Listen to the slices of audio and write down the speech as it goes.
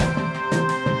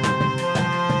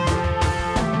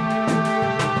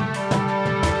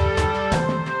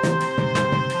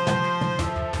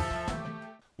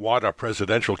WADA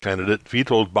presidential candidate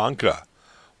Witold Bańka.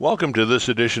 Welcome to this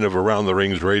edition of Around the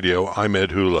Rings Radio. I'm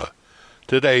Ed Hula.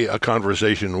 Today, a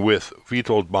conversation with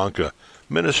Witold Bańka,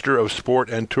 Minister of Sport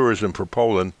and Tourism for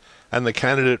Poland, and the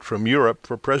candidate from Europe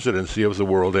for presidency of the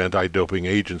World Anti-Doping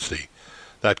Agency.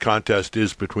 That contest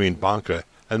is between Bańka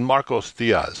and Marcos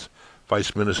Diaz,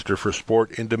 Vice Minister for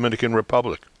Sport in Dominican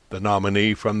Republic, the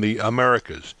nominee from the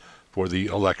Americas for the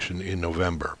election in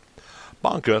November.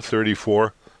 Bańka,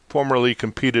 34, formerly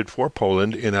competed for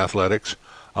Poland in athletics,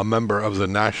 a member of the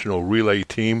national relay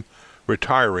team,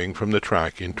 retiring from the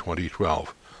track in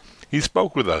 2012. He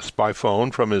spoke with us by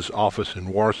phone from his office in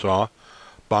Warsaw.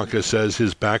 Bańka says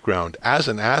his background as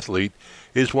an athlete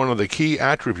is one of the key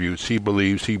attributes he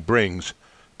believes he brings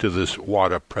to this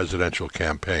WADA presidential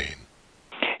campaign.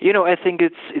 You know, I think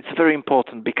it's very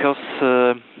important because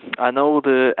I know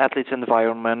the athletes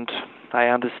environment. I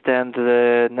understand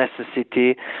the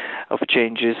necessity of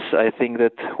changes. I think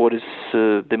that what is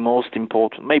the most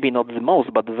important, maybe not the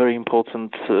most, but the very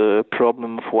important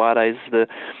problem of WADA is the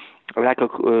lack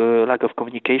of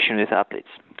communication with athletes.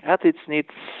 Athletes need,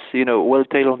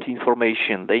 well-tailored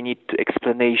information. They need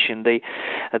explanation.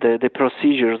 The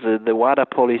procedures, the WADA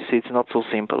policy, it's not so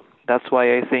simple. That's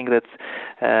why I think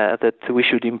that we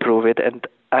should improve it, and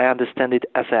I understand it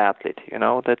as an athlete.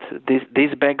 That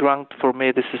this background for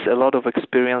me, this is a lot of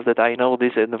experience that I know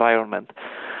this environment.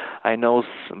 I know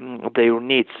their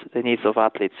needs, the needs of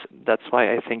athletes. That's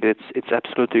why I think it's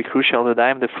absolutely crucial that I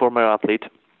am the former athlete.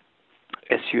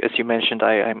 As you mentioned,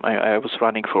 I was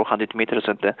running for 100 meters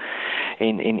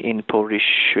in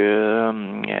Polish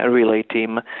relay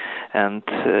team, and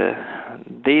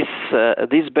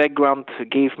this background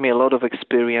gave me a lot of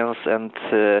experience and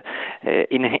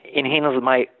enhanced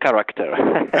my character.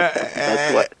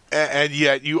 That's what. And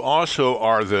yet, you also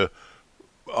are the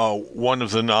one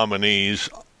of the nominees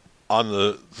on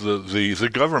the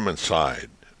government side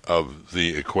of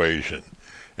the equation.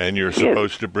 And you're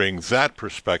supposed to bring that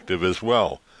perspective as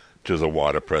well to the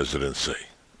WADA presidency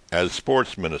as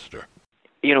sports minister.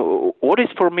 What is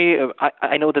for me,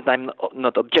 I know that I'm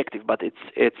not objective, but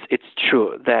it's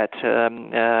true that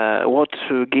what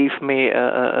gave me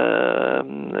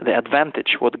the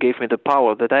advantage, what gave me the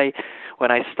power, that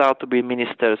when I started to be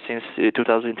minister since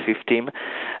 2015,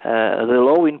 the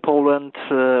law in Poland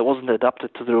wasn't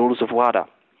adapted to the rules of WADA.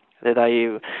 That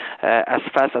I, as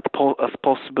fast as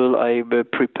possible, I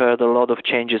prepared a lot of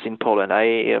changes in Poland.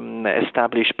 I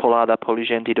established POLADA,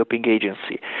 Polish Anti-Doping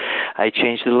Agency. I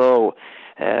changed the law,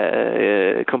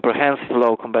 comprehensive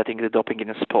law combating the doping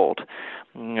in sport.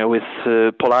 With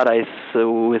POLADA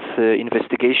with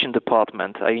investigation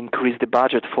department. I increased the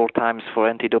budget 4 times for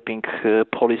anti-doping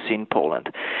policy in Poland.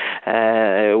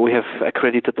 We have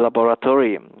accredited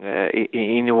laboratory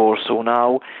in Warsaw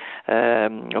now.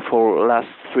 For last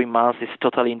 3 months, is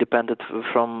totally independent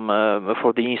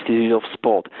for the Institute of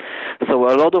Sport. So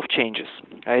a lot of changes.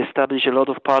 I established a lot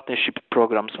of partnership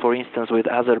programs. For instance, with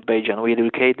Azerbaijan, we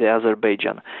educate the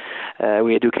Azerbaijan.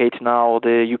 We educate now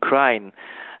the Ukraine.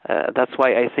 That's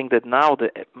why I think that now the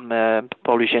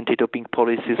Polish anti-doping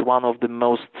policy is one of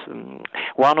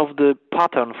the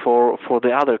pattern for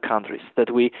the other countries,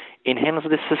 that we enhance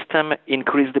the system,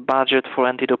 increase the budget for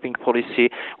anti-doping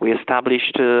policy. We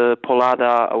established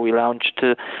POLADA. We launched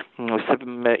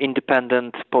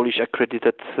independent Polish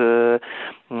accredited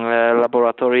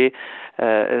laboratory.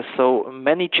 So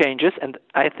many changes, and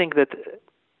I think that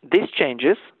these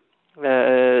changes,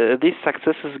 these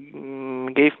successes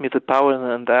gave me the power,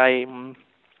 and I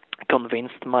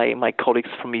convinced my colleagues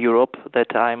from Europe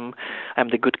that I'm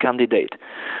the good candidate,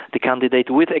 the candidate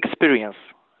with experience,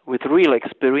 with real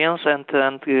experience, and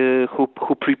who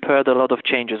prepared a lot of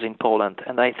changes in Poland.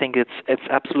 And I think it's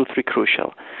absolutely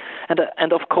crucial.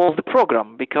 And of course the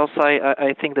program, because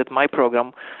I think that my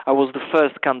program, I was the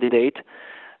first candidate,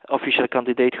 official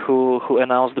candidate who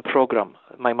announced the program,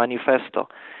 my manifesto,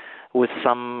 with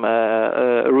some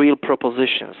real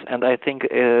propositions, and I think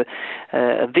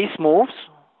these moves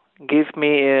gave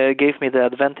me the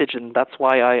advantage, and that's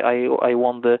why I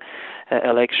won the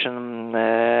election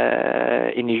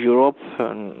in Europe.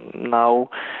 Now,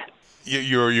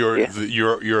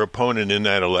 your opponent in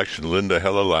that election, Linda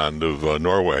Helleland of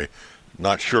Norway,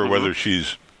 not sure whether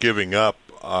she's giving up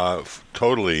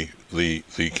totally the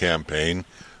campaign.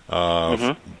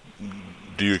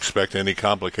 Do you expect any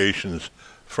complications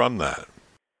from that?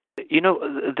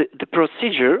 The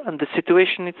procedure and the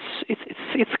situation,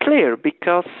 it's clear,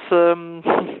 because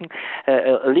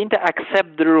Linda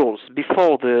accept the rules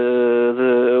before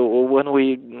when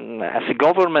we, as a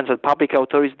government and public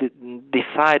authorities,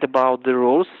 decide about the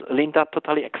rules. Linda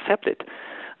totally accepted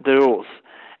the rules,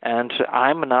 And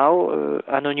I'm now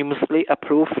anonymously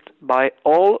approved by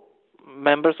all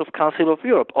members of Council of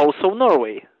Europe, also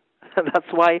Norway.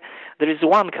 That's why there is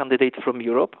one candidate from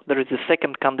Europe, there is a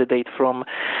second candidate from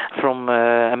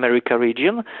America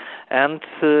region, and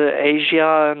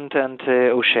Asia and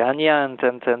Oceania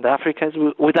and Africa is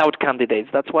without candidates.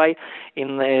 That's why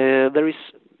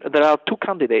there are two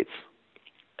candidates.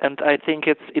 And I think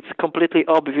it's completely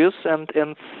obvious, and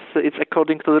it's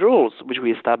according to the rules which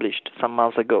we established some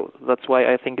months ago. That's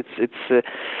why I think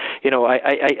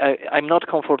I'm not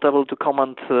comfortable to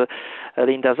comment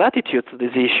Linda's attitude to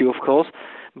this issue, of course,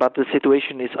 but the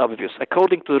situation is obvious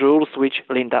according to the rules which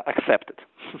Linda accepted.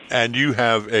 And you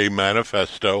have a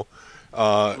manifesto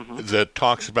that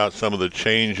talks about some of the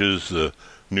changes, the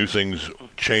new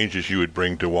changes you would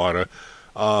bring to WADA.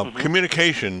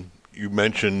 Communication, you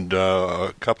mentioned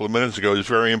a couple of minutes ago, is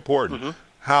very important.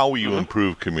 How will you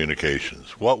improve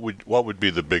communications? What would be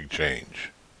the big change?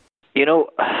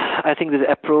 I think the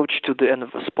approach to the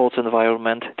sports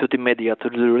environment, to the media, to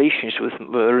the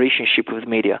relationship with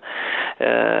media.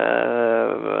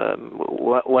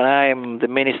 When I'm the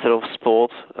Minister of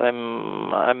Sport,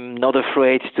 I'm not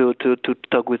afraid to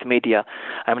talk with media.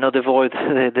 I'm not avoid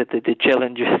the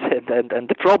challenges and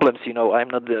the problems. I'm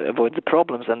not avoid the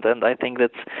problems, and I think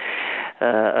that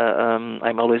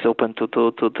I'm always open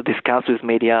to discuss with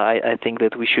media. I think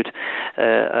that we should.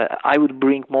 I would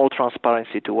bring more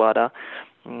transparency to WADA.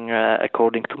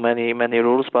 According to many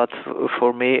rules, but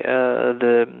for me, I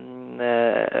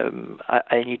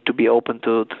need to be open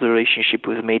to the relationship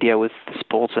with media, with the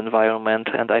sports environment,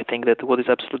 and I think that what is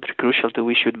absolutely crucial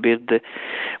we should build the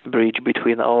bridge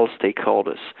between all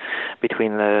stakeholders,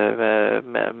 between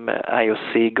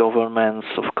IOC, governments,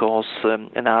 of course,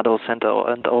 and adults, and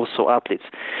also athletes.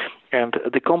 And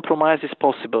the compromise is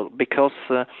possible because.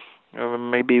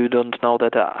 Maybe you don't know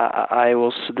that I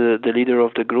was the leader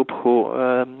of the group who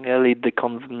led the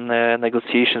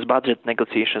negotiations, budget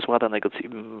negotiations.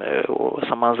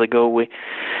 Some months ago, we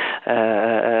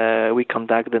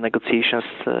conducted the negotiations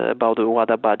about the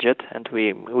WADA budget, and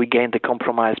we gained the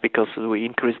compromise because we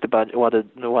increased the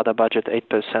WADA budget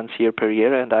 8% year per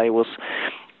year, and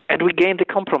we gained the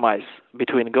compromise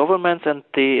between governments and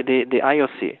the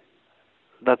IOC.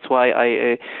 That's why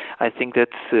I think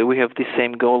that we have the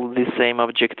same goal, the same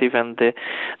objective, and the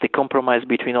compromise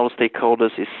between all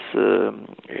stakeholders is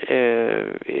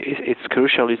it's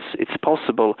crucial. It's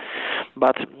possible.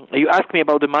 But you asked me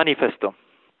about the manifesto.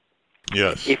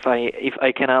 Yes. If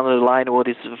I can underline what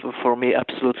is for me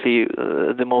absolutely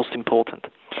the most important,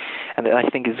 and I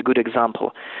think it's a good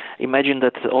example. Imagine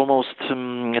that almost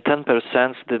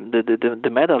 10% the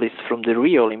medalists from the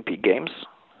Rio Olympic Games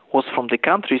was from the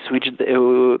countries which they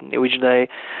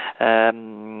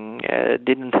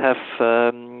didn't have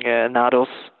NADOs,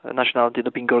 National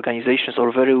Anti-Doping Organizations,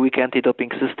 or very weak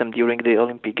anti-doping system during the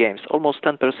Olympic Games. Almost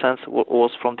 10%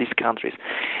 was from these countries.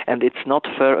 And it's not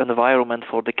fair environment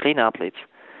for the clean athletes.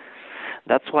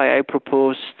 That's why I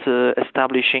proposed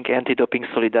establishing Anti-Doping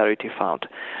Solidarity Fund.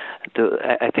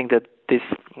 I think that these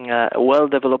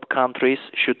well-developed countries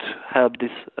should help these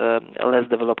less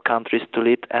developed countries to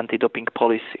lead anti-doping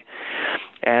policy.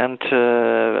 And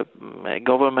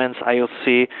governments,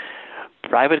 IOC,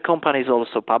 private companies,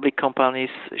 also public companies,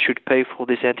 should pay for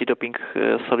this Anti-Doping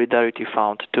Solidarity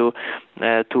Fund to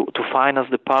finance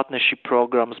the partnership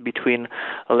programs between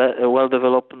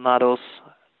well-developed NADOs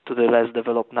to the less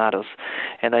developed NADOs.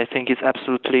 And I think it's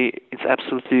absolutely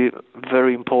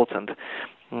very important.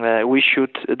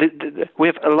 We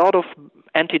have a lot of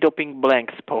anti-doping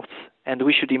blank spots, and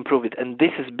we should improve it. And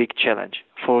this is a big challenge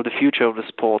for the future of the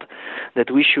sport,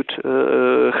 that we should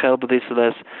help these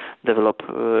less developed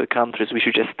countries. We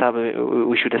should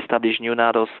establish new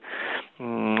NADOs.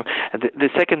 The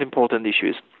second important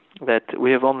issue is that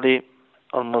we have only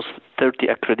almost 30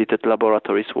 accredited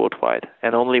laboratories worldwide,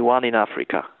 and only one in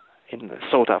Africa, in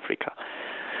South Africa.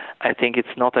 I think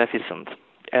it's not efficient.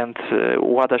 And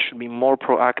WADA should be more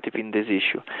proactive in this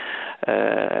issue.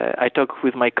 I talk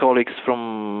with my colleagues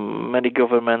from many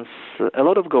governments. A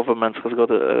lot of governments have got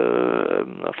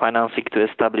financing to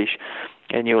establish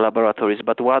new laboratories,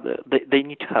 but WADA, they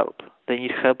need help. They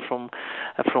need help from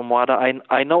WADA.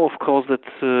 I know, of course, that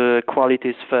quality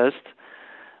is first,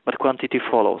 but quantity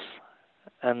follows.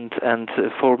 And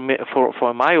for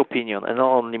my opinion, and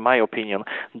not only my opinion,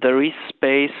 there is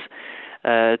space.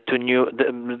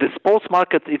 The sports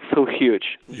market is so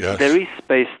huge. Yes. There is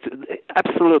space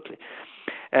absolutely,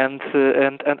 and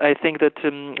I think that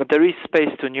there is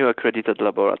space to new accredited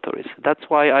laboratories. That's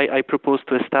why I propose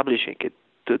to establishing it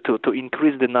to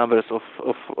increase the numbers of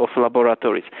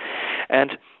laboratories.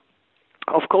 And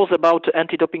Of course, about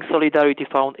Anti-Doping Solidarity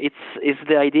Fund, it's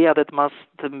the idea that must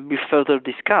be further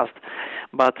discussed.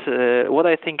 But what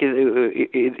I think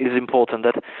is important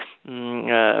that,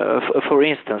 for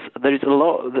instance,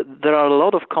 there are a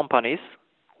lot of companies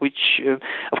which,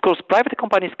 of course, private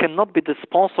companies cannot be the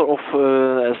sponsor of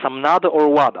some NADA or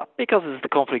WADA because it's the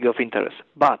conflict of interest.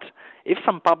 But if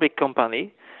some public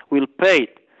company will pay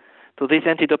to this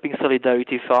Anti-Doping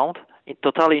Solidarity Fund,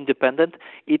 totally independent,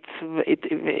 it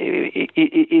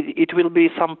will be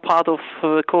some part of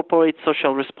corporate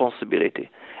social responsibility.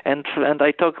 And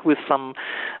I talk with some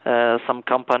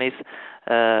companies,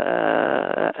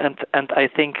 and I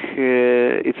think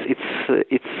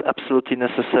it's absolutely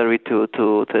necessary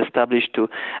to establish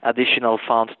additional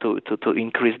funds to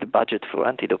increase the budget for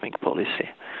anti-doping policy.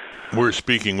 We're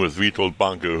speaking with Witold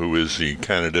Bańka, who is the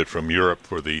candidate from Europe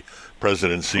for the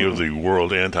presidency of the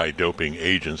World Anti-Doping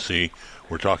Agency.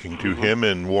 We're talking to him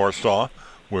in Warsaw,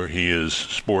 where he is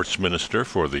sports minister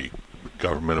for the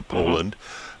government of Poland.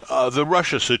 The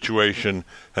Russia situation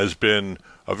has been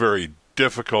a very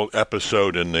difficult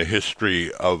episode in the history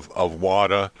of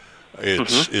WADA.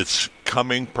 It's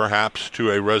coming perhaps to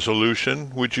a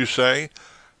resolution, would you say?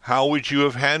 How would you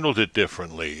have handled it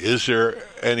differently? Is there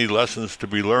any lessons to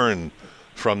be learned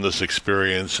from this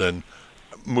experience and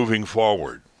moving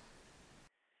forward?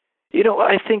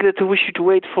 I think that we should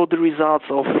wait for the results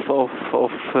of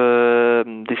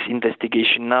this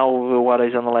investigation. Now, WADA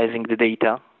is analyzing the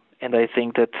data, and I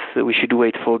think that we should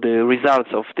wait for the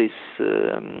results of this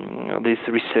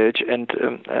research. And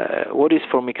what is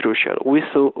for me crucial? We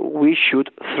should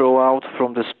throw out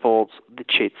from the sports the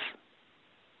cheats.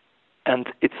 And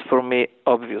it's for me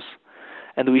obvious,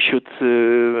 and we should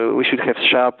have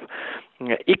sharp,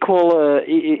 equal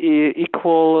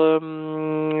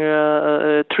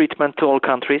treatment to all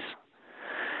countries.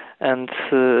 And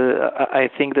I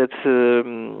think that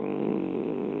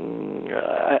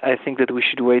we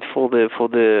should wait for the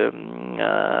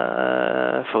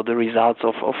results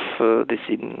of this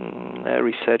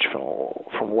research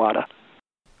from WADA.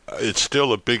 It's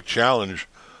still a big challenge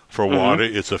for WADA.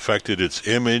 It's affected its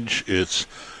image. It's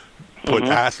put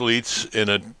athletes in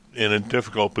a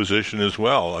difficult position as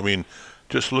well. I mean,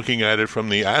 just looking at it from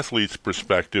the athlete's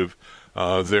perspective,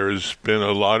 there's been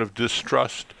a lot of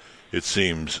distrust, it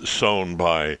seems, sown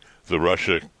by the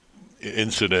Russia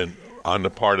incident on the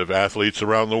part of athletes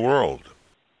around the world.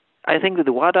 I think that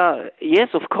WADA,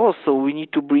 yes, of course. So we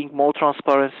need to bring more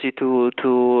transparency to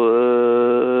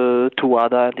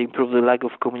WADA and improve the lack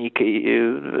of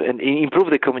communication and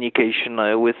improve the communication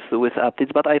with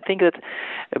athletes. But I think that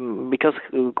because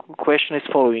the question is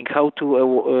following: how to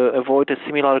avoid a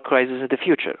similar crisis in the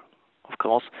future? Of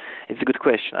course, it's a good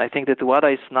question. I think that WADA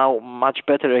is now much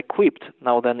better equipped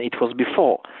now than it was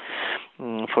before.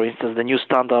 For instance, the new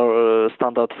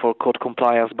standard for code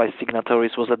compliance by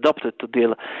signatories was adopted to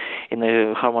deal in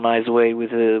a harmonized way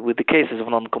with the cases of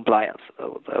non-compliance.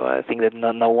 So I think that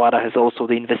now WADA has also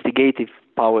the investigative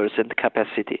powers and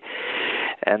capacity,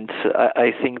 and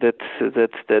I think that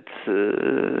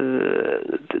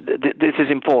this is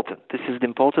important. This is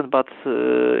important, but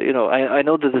I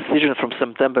know the decision from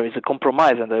September is a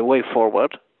compromise and a way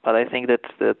forward. But I think that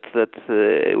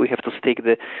we have to stick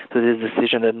to this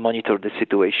decision and monitor the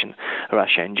situation,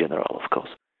 Russia in general, of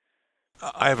course.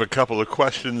 I have a couple of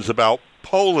questions about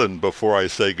Poland before I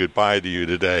say goodbye to you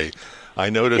today.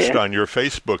 I noticed on your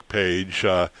Facebook page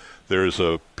there's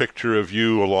a picture of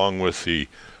you along with the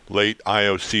late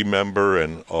IOC member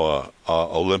and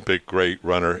Olympic great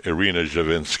runner Irina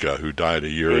Javinska, who died a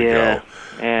year ago.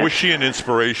 Yeah. Was she an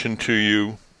inspiration to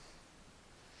you?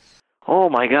 Oh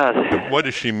my God! What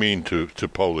does she mean to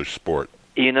Polish sport?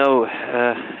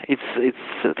 It's.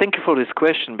 Thank you for this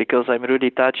question because I'm really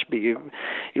touched.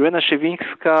 Irina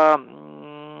Javinska,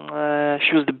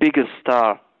 she was the biggest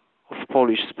star of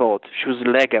Polish sport. She was a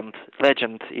legend.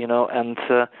 And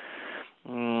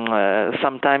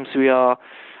sometimes we are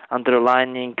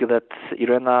underlining that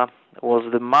Irina was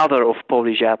the mother of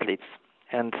Polish athletes.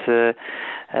 And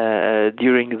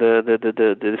during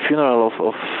the funeral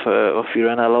of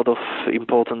Irina, a lot of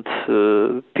important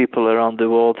people around the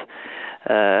world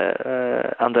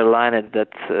underlined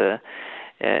that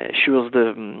she was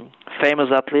the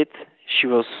famous athlete. She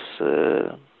was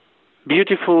a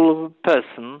beautiful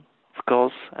person, of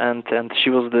course, and she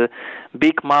was the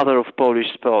big mother of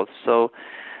Polish sport. So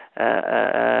this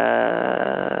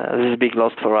is a big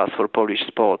loss for us, for Polish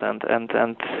sport, and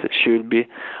she will be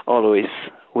always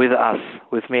with us,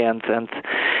 with me, and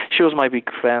she was my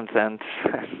big friend, and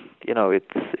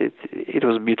it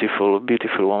was a beautiful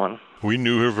woman. We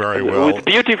knew her very well. With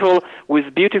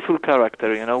beautiful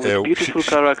character,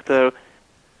 character.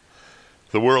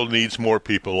 The world needs more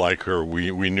people like her.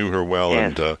 We knew her well,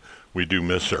 Yes. and we do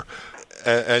miss her.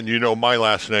 And you know, my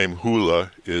last name,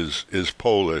 Hula, is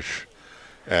Polish.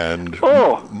 And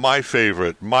my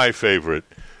favorite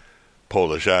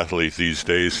Polish athlete these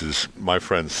days is my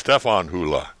friend Stefan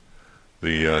Hula,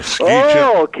 the ski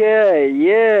okay,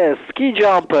 yes, ski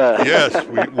jumper. Yes,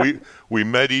 we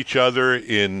met each other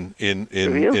in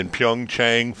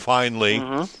Pyeongchang finally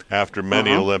after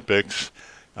many Olympics.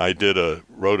 I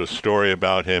wrote a story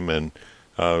about him, and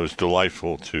it was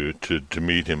delightful to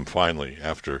meet him finally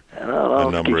after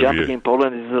a number ski of jumping years. in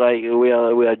Poland is like we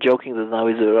are joking that now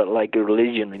is like a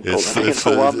religion in Poland.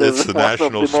 It's the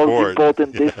national sport. One of the sport. most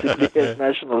important disciplines,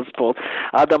 national sport.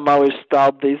 Adam Małysz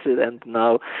started this, and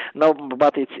now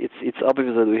but it's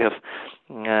obvious that we have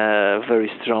a very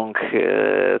strong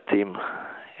team.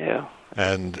 Yeah,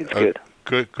 And it's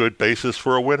good basis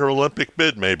for a Winter Olympic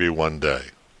bid maybe one day.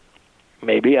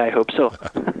 Maybe, I hope so.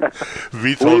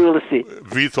 We will see.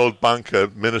 Witold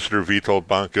Bańka, Minister Witold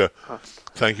Bańka,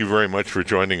 thank you very much for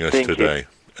joining us today.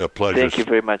 A pleasure. Thank you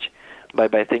very much.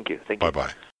 Bye-bye. Thank you.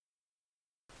 Bye-bye.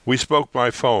 We spoke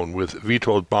by phone with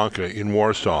Witold Bańka in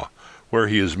Warsaw, where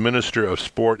he is Minister of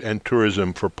Sport and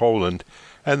Tourism for Poland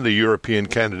and the European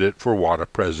candidate for WADA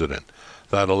president.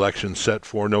 That election set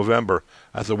for November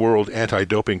at the World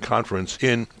Anti-Doping Conference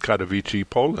in Katowice,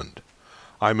 Poland.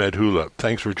 I'm Ed Hula.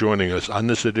 Thanks for joining us on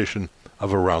this edition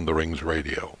of Around the Rings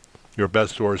Radio. Your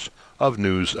best source of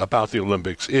news about the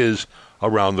Olympics is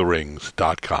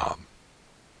AroundTheRings.com.